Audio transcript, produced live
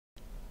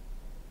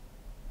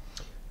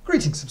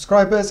Greetings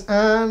subscribers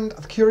and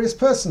other curious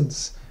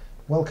persons.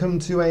 Welcome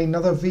to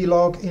another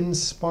vlog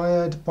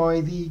inspired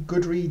by the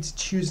Goodreads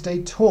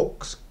Tuesday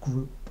Talks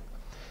group.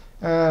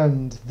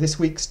 And this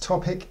week's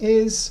topic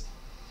is,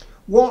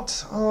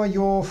 what are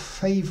your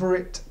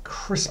favourite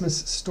Christmas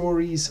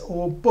stories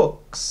or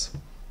books?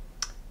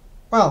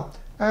 Well,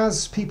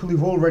 as people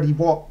who've already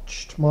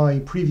watched my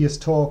previous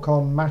talk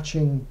on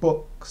matching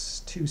books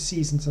to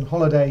seasons and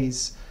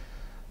holidays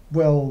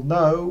will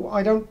know,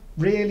 I don't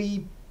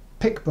really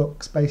pick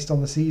books based on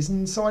the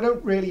seasons, so I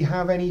don't really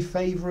have any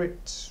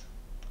favourite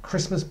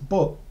Christmas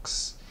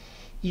books,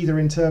 either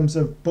in terms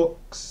of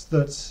books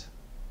that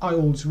I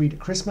always read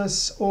at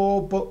Christmas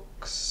or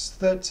books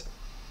that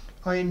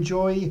I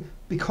enjoy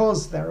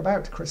because they're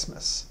about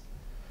Christmas.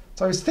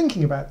 So I was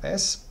thinking about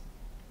this,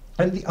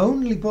 and the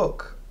only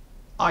book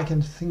I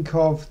can think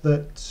of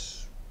that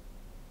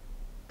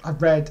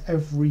I've read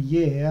every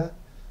year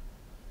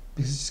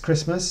because it's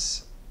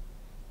Christmas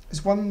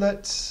is one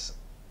that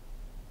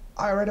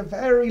I read a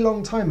very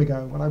long time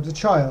ago when I was a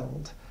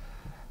child.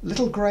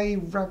 Little Grey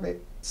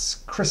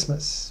Rabbit's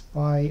Christmas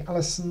by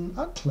Alison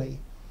Utley.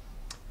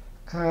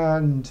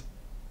 And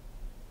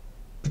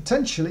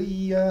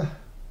potentially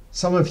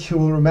some of you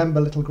will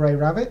remember Little Grey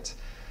Rabbit.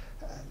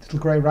 Little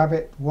Grey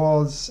Rabbit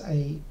was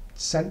a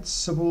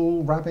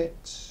sensible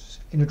rabbit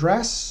in a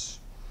dress,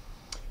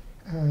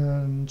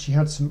 and she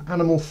had some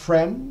animal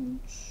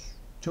friends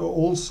who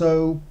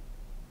also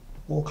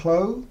wore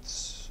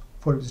clothes,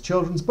 for it was a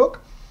children's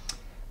book.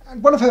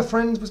 And one of her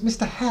friends was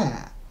Mr.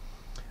 Hare,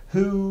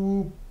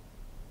 who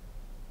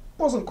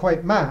wasn't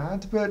quite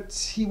mad,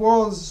 but he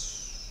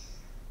was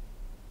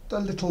a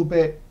little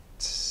bit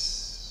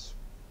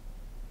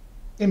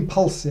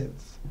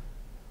impulsive,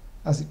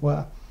 as it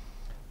were,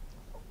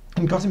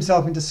 and got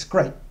himself into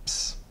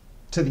scrapes,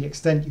 to the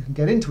extent you can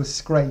get into a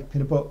scrape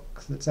in a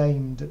book that's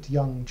aimed at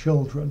young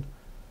children.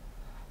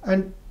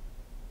 And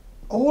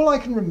all I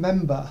can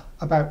remember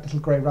about Little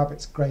Grey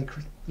Rabbit's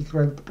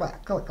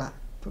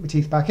put my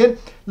teeth back in.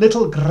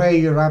 Little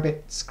Grey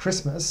Rabbit's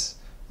Christmas,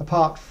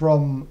 apart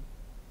from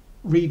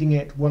reading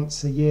it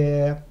once a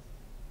year,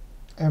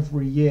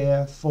 every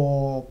year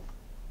for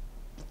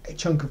a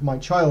chunk of my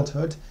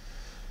childhood,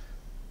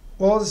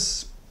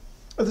 was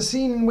the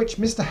scene in which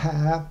Mr.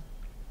 Hare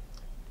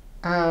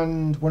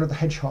and one of the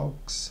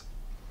hedgehogs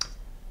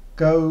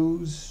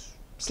goes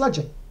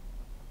sledging.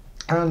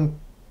 And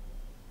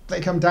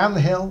they come down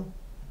the hill,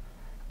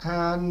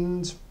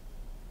 and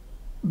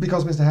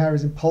because Mr. Hare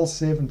is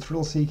impulsive and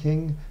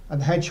thrill-seeking,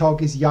 and the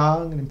hedgehog is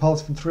young and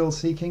impulsive and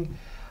thrill-seeking,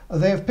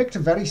 they have picked a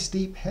very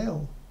steep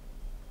hill.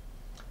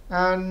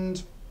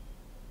 And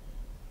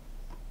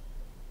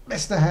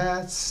Mr.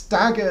 Hare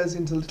staggers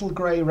into Little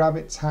Grey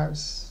Rabbit's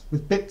house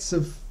with bits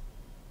of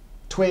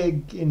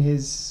twig in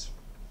his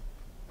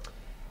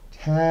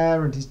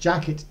hair and his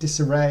jacket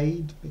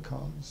disarrayed,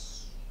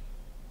 because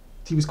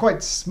he was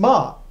quite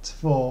smart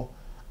for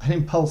an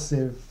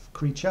impulsive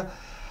creature.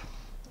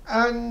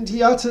 And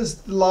he utters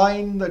the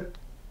line that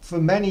for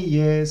many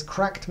years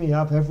cracked me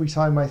up every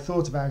time I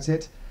thought about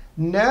it: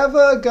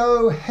 never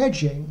go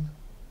hedging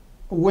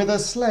with a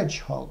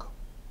sledgehog.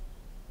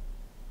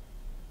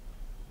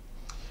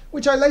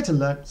 Which I later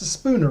learnt was a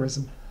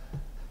spoonerism,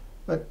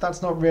 but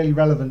that's not really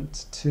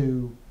relevant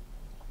to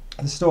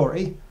the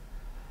story.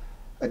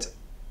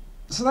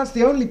 So that's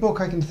the only book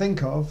I can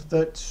think of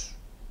that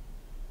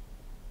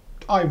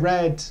I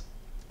read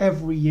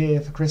every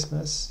year for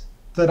Christmas,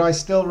 that I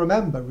still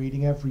remember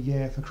reading every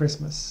year for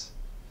Christmas.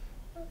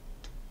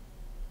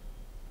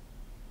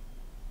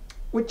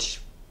 Which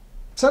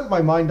sent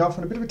my mind off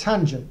on a bit of a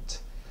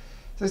tangent.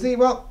 So I was thinking,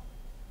 well,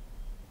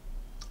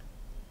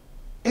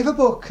 if a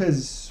book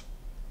has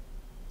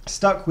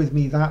stuck with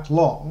me that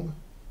long,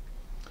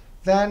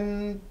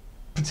 then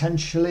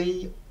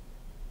potentially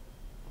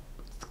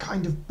it's the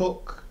kind of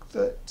book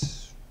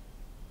that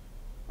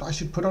I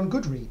should put on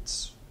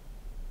Goodreads.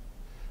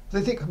 But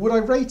I think, would I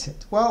rate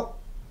it? Well,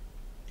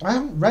 I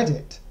haven't read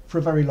it for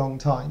a very long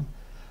time,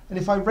 and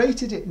if I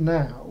rated it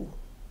now,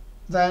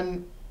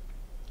 then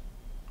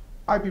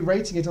I'd be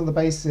rating it on the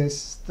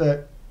basis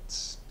that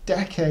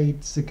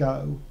decades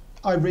ago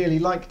I really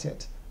liked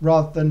it,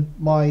 rather than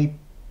my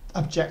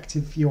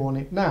objective view on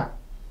it now.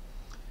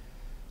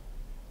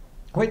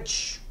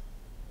 Which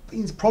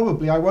means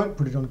probably I won't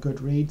put it on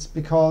Goodreads,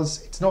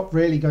 because it's not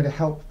really going to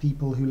help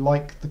people who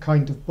like the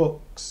kind of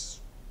books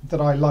that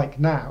I like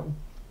now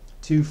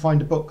to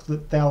find a book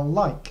that they'll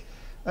like.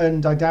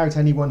 And I doubt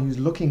anyone who's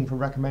looking for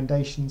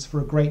recommendations for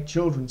a great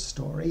children's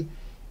story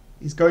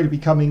is going to be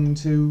coming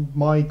to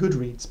my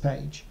Goodreads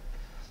page,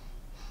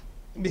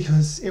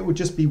 because it would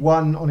just be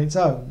one on its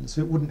own, so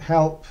it wouldn't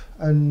help,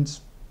 and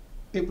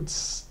it would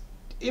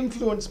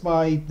influence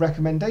my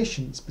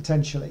recommendations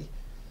potentially.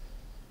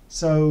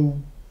 So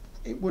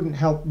it wouldn't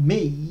help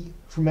me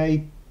from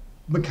a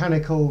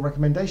mechanical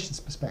recommendations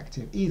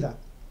perspective either.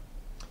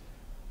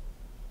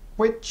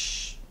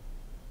 Which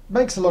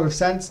makes a lot of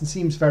sense and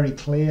seems very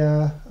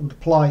clear and would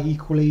apply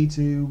equally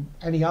to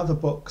any other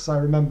books I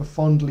remember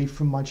fondly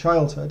from my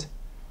childhood.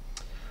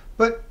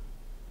 But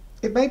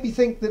it made me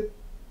think that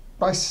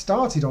I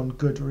started on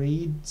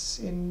Goodreads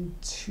in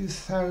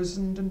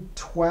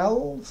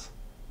 2012,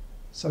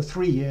 so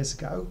 3 years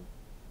ago.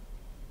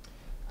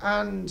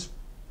 And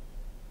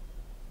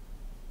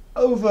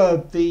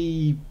over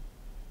the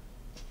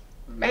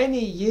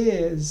many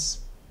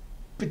years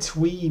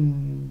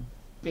between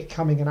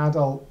becoming an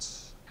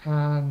adult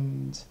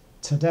and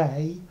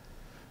today,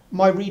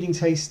 my reading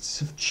tastes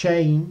have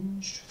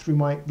changed through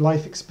my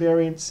life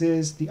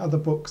experiences, the other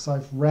books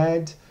I've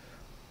read,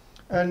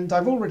 and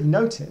I've already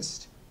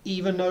noticed,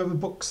 even over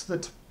books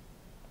that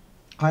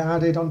I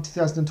added on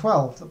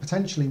 2012, that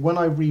potentially when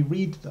I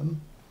reread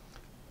them,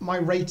 my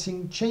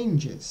rating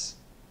changes.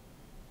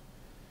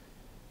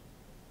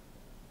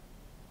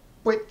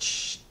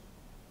 Which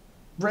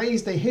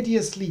raised a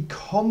hideously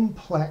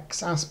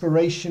complex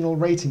aspirational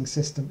rating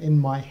system in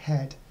my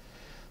head.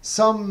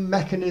 Some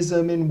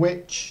mechanism in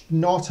which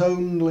not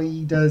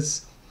only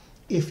does,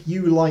 if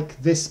you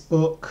like this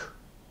book,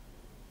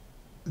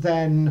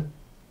 then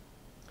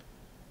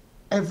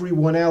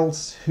everyone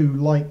else who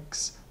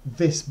likes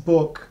this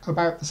book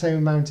about the same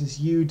amount as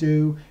you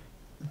do,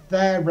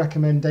 their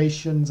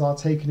recommendations are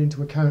taken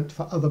into account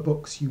for other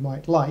books you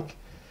might like,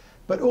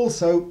 but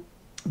also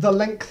the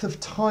length of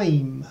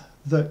time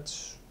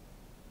that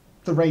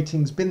the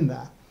rating's been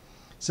there.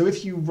 So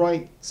if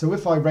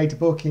I rate a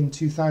book in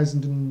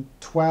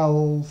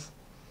 2012,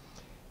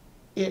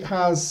 it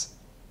has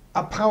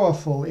a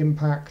powerful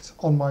impact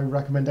on my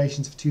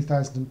recommendations for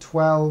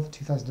 2012,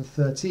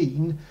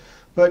 2013,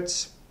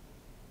 but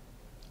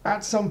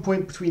at some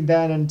point between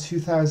then and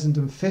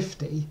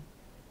 2050,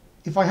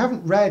 if I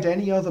haven't read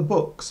any other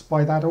books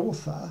by that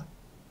author,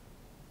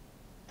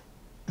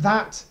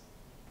 that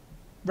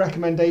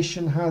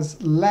recommendation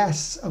has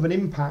less of an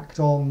impact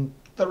on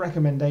the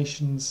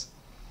recommendations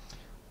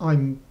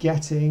I'm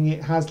getting.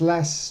 It has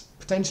less,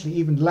 potentially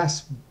even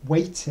less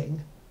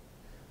weighting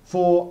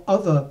for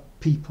other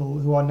people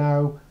who are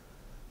now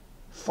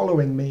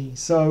following me.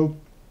 So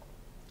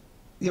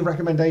the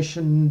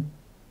recommendation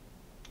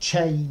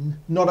chain,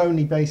 not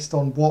only based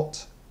on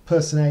what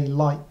person A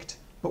liked,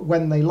 but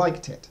when they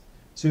liked it.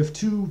 So if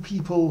 2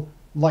 people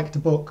liked a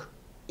book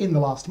in the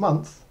last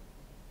month,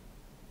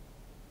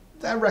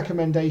 their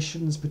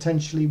recommendations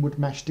potentially would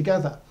mesh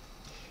together.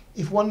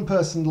 If one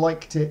person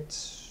liked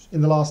it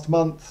in the last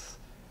month,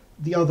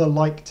 the other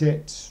liked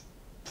it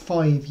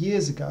 5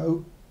 years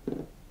ago,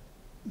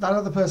 that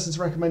other person's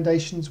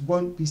recommendations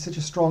won't be such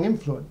a strong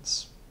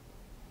influence.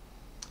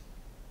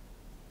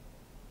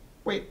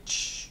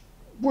 Which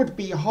would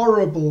be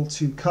horrible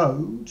to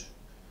code,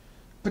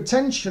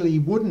 potentially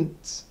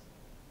wouldn't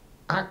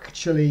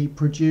actually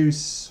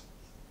produce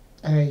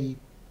a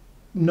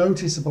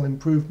noticeable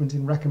improvement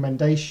in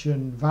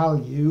recommendation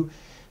value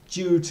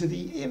due to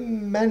the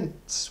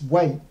immense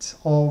weight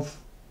of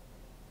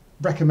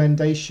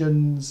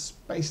recommendations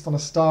based on a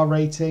star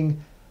rating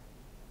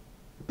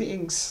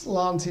being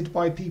slanted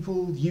by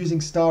people using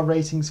star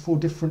ratings for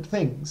different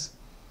things.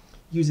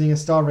 Using a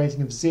star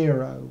rating of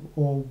 0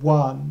 or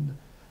 1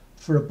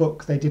 for a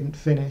book they didn't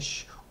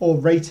finish, or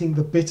rating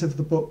the bit of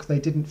the book they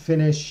didn't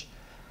finish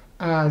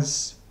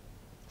as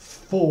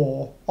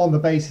 4 on the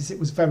basis it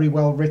was very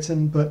well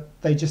written but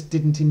they just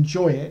didn't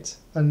enjoy it,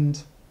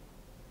 and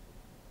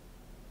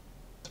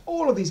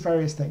all of these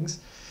various things.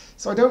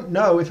 So I don't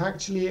know if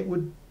actually it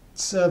would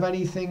serve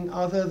anything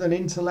other than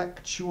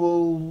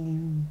intellectual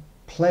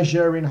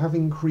pleasure in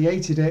having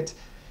created it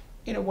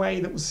in a way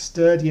that was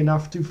sturdy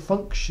enough to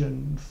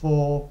function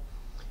for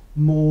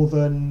more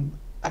than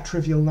a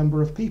trivial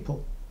number of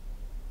people.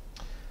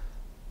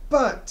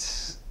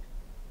 But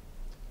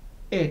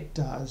it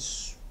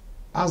does,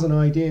 as an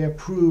idea,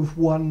 prove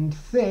one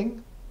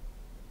thing.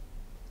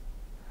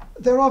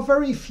 There are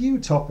very few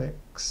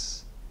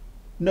topics,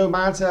 no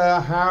matter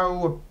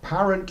how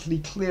apparently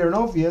clear and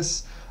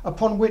obvious,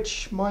 upon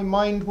which my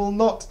mind will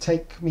not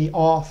take me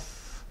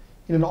off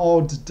in an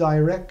odd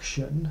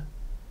direction.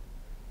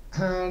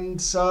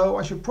 And so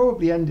I should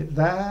probably end it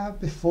there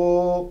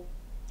before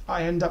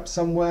I end up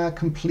somewhere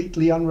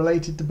completely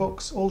unrelated to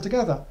books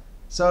altogether.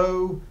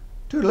 So,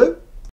 toodaloo!